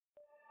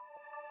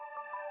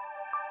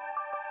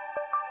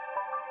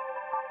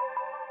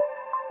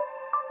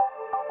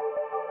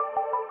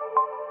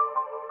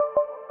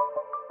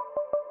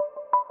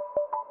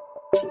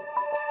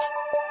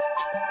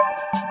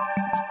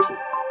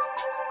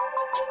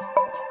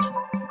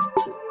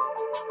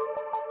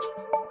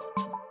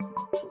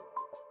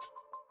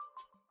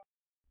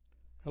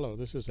Hello,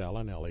 this is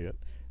Elliott,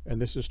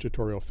 and this is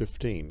tutorial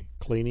 15,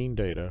 Cleaning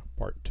Data,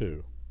 Part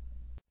 2.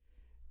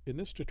 In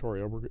this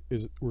tutorial, we're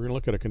going to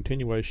look at a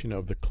continuation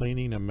of the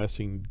cleaning and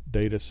messing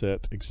data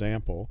set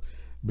example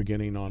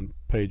beginning on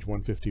page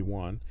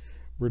 151.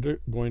 We're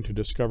going to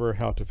discover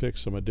how to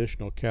fix some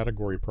additional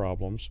category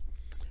problems,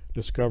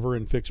 discover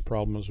and fix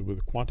problems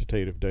with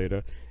quantitative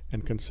data,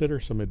 and consider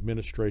some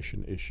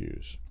administration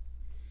issues.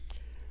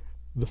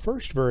 The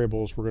first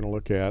variables we're going to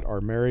look at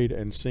are married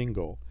and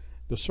single.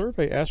 The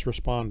survey asked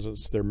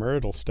respondents their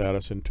marital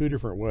status in two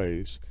different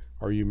ways.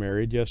 Are you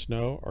married? Yes,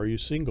 no. Are you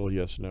single?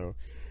 Yes, no.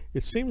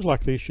 It seems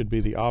like these should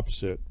be the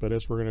opposite, but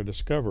as we're going to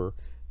discover,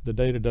 the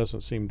data doesn't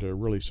seem to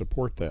really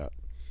support that.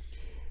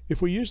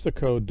 If we use the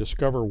code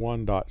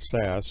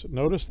discover1.sas,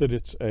 notice that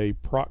it's a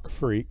proc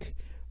freak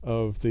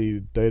of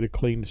the data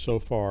cleaned so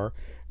far,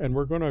 and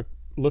we're going to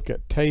look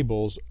at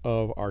tables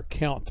of our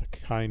count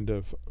kind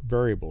of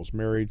variables: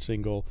 married,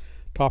 single,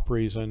 top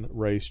reason,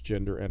 race,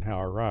 gender, and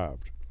how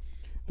arrived.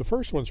 The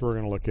first ones we're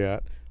going to look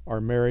at are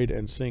married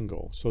and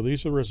single. So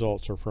these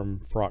results are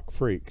from Proc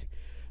Freak.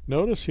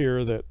 Notice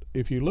here that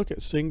if you look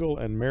at single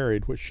and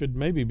married, which should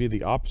maybe be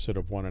the opposite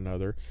of one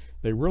another,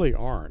 they really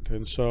aren't.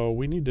 And so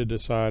we need to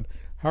decide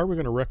how are we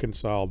going to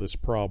reconcile this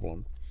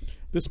problem.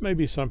 This may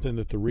be something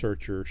that the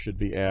researcher should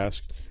be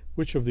asked,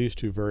 which of these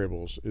two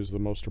variables is the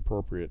most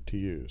appropriate to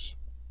use.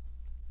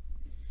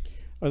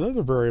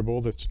 Another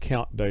variable that's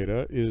count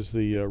data is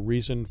the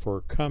reason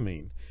for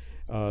coming.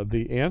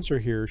 The answer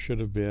here should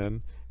have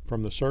been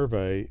from the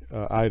survey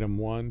item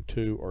 1,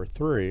 2, or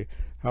 3.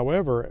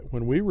 However,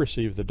 when we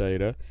receive the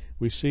data,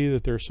 we see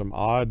that there's some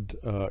odd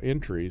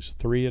entries,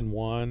 3 and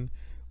 1,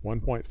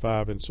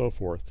 1.5, and so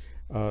forth.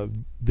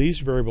 These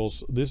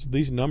variables,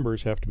 these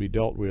numbers have to be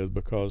dealt with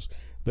because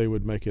they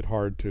would make it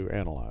hard to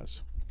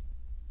analyze.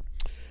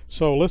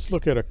 So let's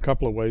look at a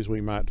couple of ways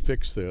we might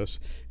fix this.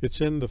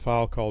 It's in the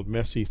file called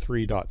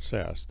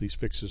messy3.sas. These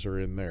fixes are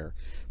in there.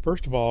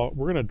 First of all,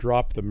 we're going to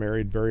drop the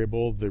married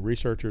variable. The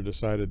researcher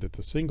decided that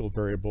the single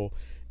variable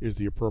is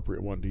the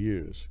appropriate one to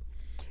use.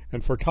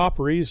 And for top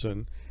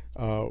reason,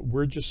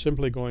 we're just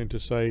simply going to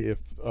say if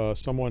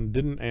someone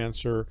didn't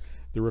answer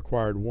the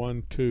required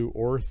 1, 2,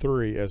 or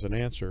 3 as an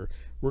answer,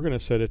 we're going to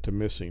set it to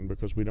missing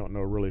because we don't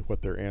know really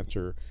what their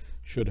answer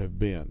should have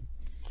been.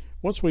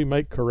 Once we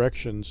make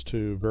corrections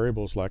to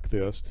variables like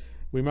this,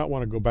 we might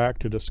want to go back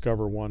to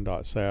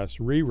discover1.sas,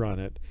 rerun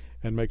it,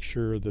 and make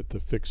sure that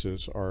the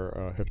fixes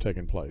have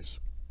taken place.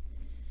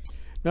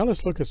 Now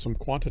let's look at some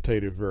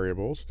quantitative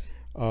variables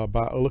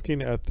by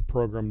looking at the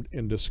program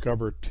in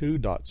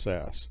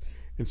discover2.sas.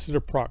 Instead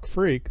of proc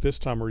freak, this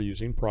time we're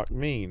using proc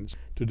means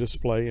to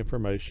display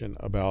information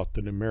about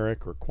the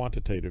numeric or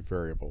quantitative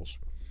variables.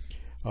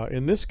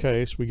 In this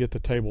case, we get the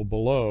table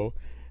below.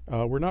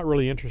 We're not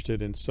really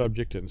interested in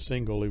subject and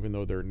single, even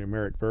though they're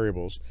numeric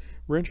variables.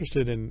 We're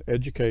interested in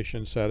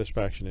education,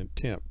 satisfaction, and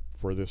temp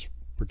for this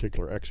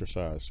particular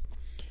exercise.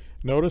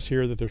 Notice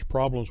here that there's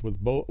problems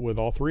with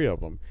all three of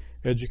them.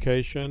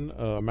 Education,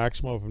 a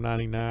maximum of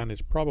 99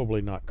 is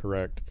probably not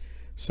correct.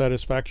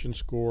 Satisfaction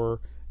score,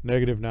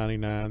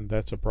 -99,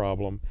 that's a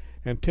problem.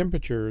 And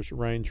temperatures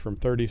range from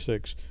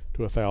 36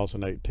 to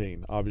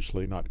 1018,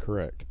 obviously not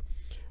correct.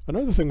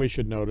 Another thing we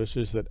should notice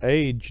is that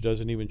age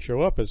doesn't even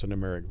show up as a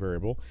numeric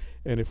variable,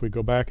 and if we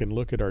go back and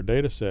look at our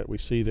data set, we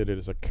see that it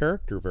is a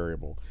character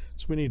variable,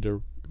 so we need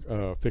to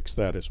fix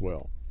that as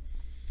well.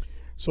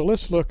 So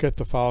let's look at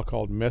the file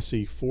called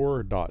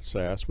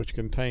messy4.sas, which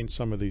contains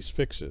some of these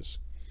fixes.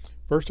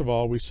 First of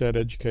all, we set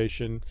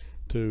education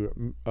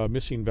to a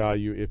missing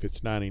value if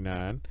it's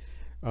 99.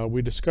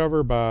 We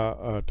discover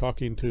by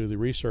talking to the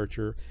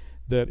researcher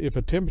that if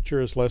a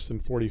temperature is less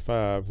than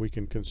 45, we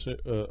can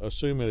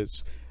assume that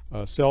it's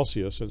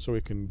Celsius, and so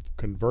we can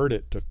convert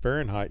it to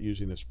Fahrenheit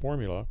using this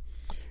formula.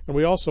 And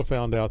we also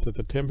found out that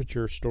the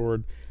temperature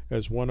stored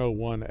as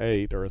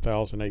 1018 or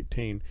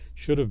 1018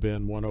 should have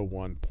been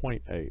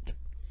 101.8.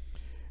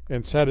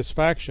 And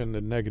satisfaction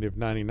at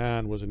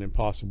 -99 was an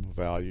impossible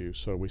value,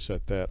 so we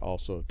set that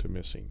also to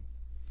missing.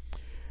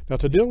 Now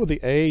to deal with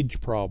the age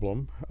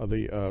problem of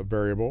the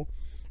variable,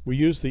 we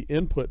use the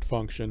input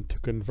function to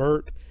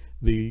convert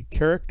the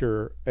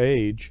character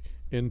age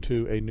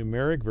into a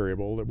numeric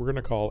variable that we're going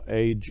to call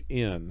age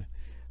in.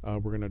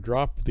 We're going to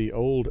drop the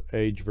old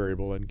age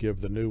variable and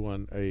give the new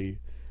one a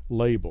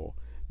label.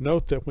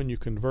 Note that when you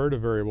convert a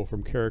variable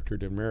from character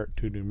to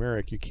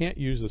numeric, you can't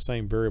use the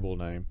same variable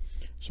name,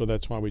 so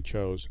that's why we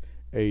chose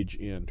age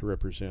in to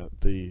represent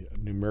the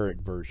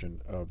numeric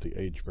version of the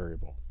age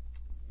variable.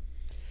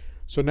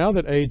 So now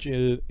that age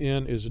in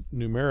is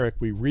numeric,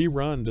 we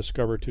rerun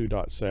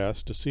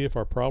discover2.sas to see if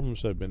our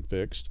problems have been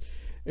fixed.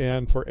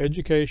 And for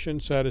education,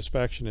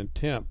 satisfaction, and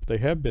temp, they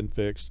have been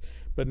fixed,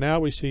 but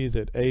now we see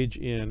that age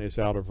in is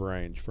out of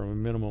range from a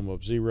minimum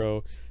of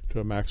 0 to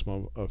a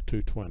maximum of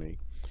 220.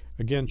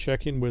 Again,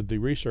 checking with the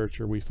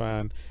researcher, we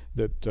find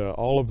that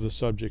all of the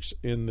subjects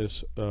in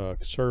this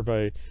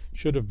survey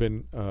should have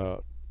been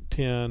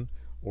 10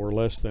 or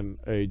less than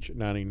age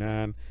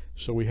 99,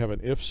 so we have an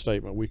if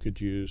statement we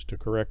could use to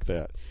correct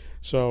that.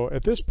 So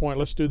at this point,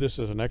 let's do this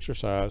as an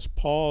exercise.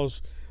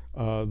 Pause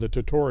the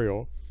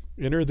tutorial,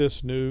 enter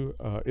this new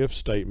if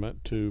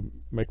statement to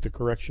make the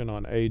correction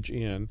on age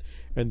in,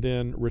 and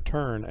then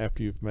return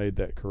after you've made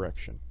that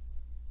correction.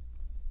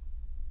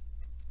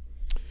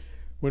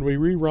 When we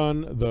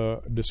rerun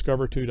the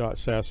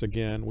discover2.sas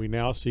again, we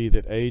now see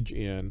that age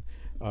in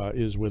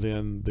is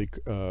within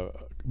the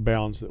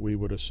bounds that we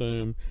would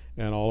assume,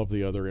 and all of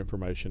the other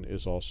information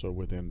is also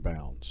within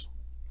bounds.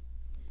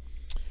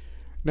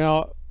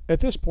 Now, at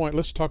this point,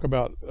 let's talk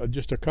about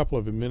just a couple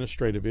of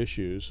administrative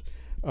issues.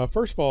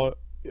 First of all,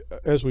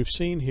 as we've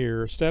seen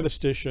here,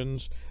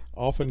 statisticians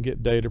often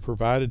get data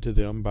provided to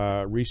them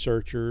by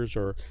researchers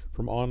or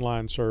from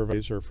online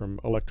surveys or from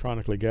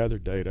electronically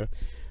gathered data.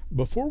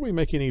 Before we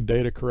make any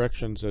data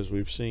corrections, as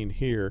we've seen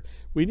here,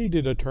 we need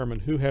to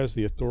determine who has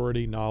the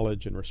authority,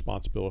 knowledge, and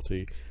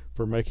responsibility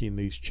for making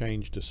these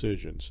change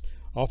decisions.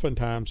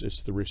 Oftentimes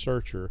it's the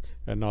researcher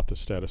and not the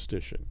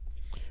statistician.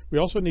 We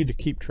also need to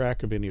keep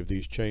track of any of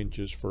these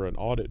changes for an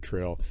audit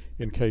trail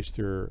in case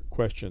there are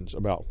questions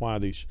about why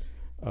these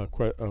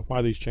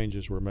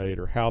changes were made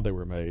or how they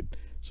were made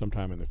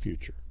sometime in the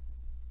future.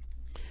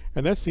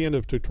 And that's the end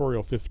of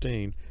tutorial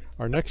 15.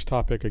 Our next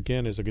topic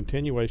again is a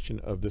continuation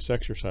of this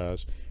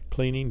exercise,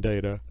 cleaning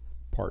data,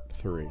 part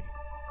 3.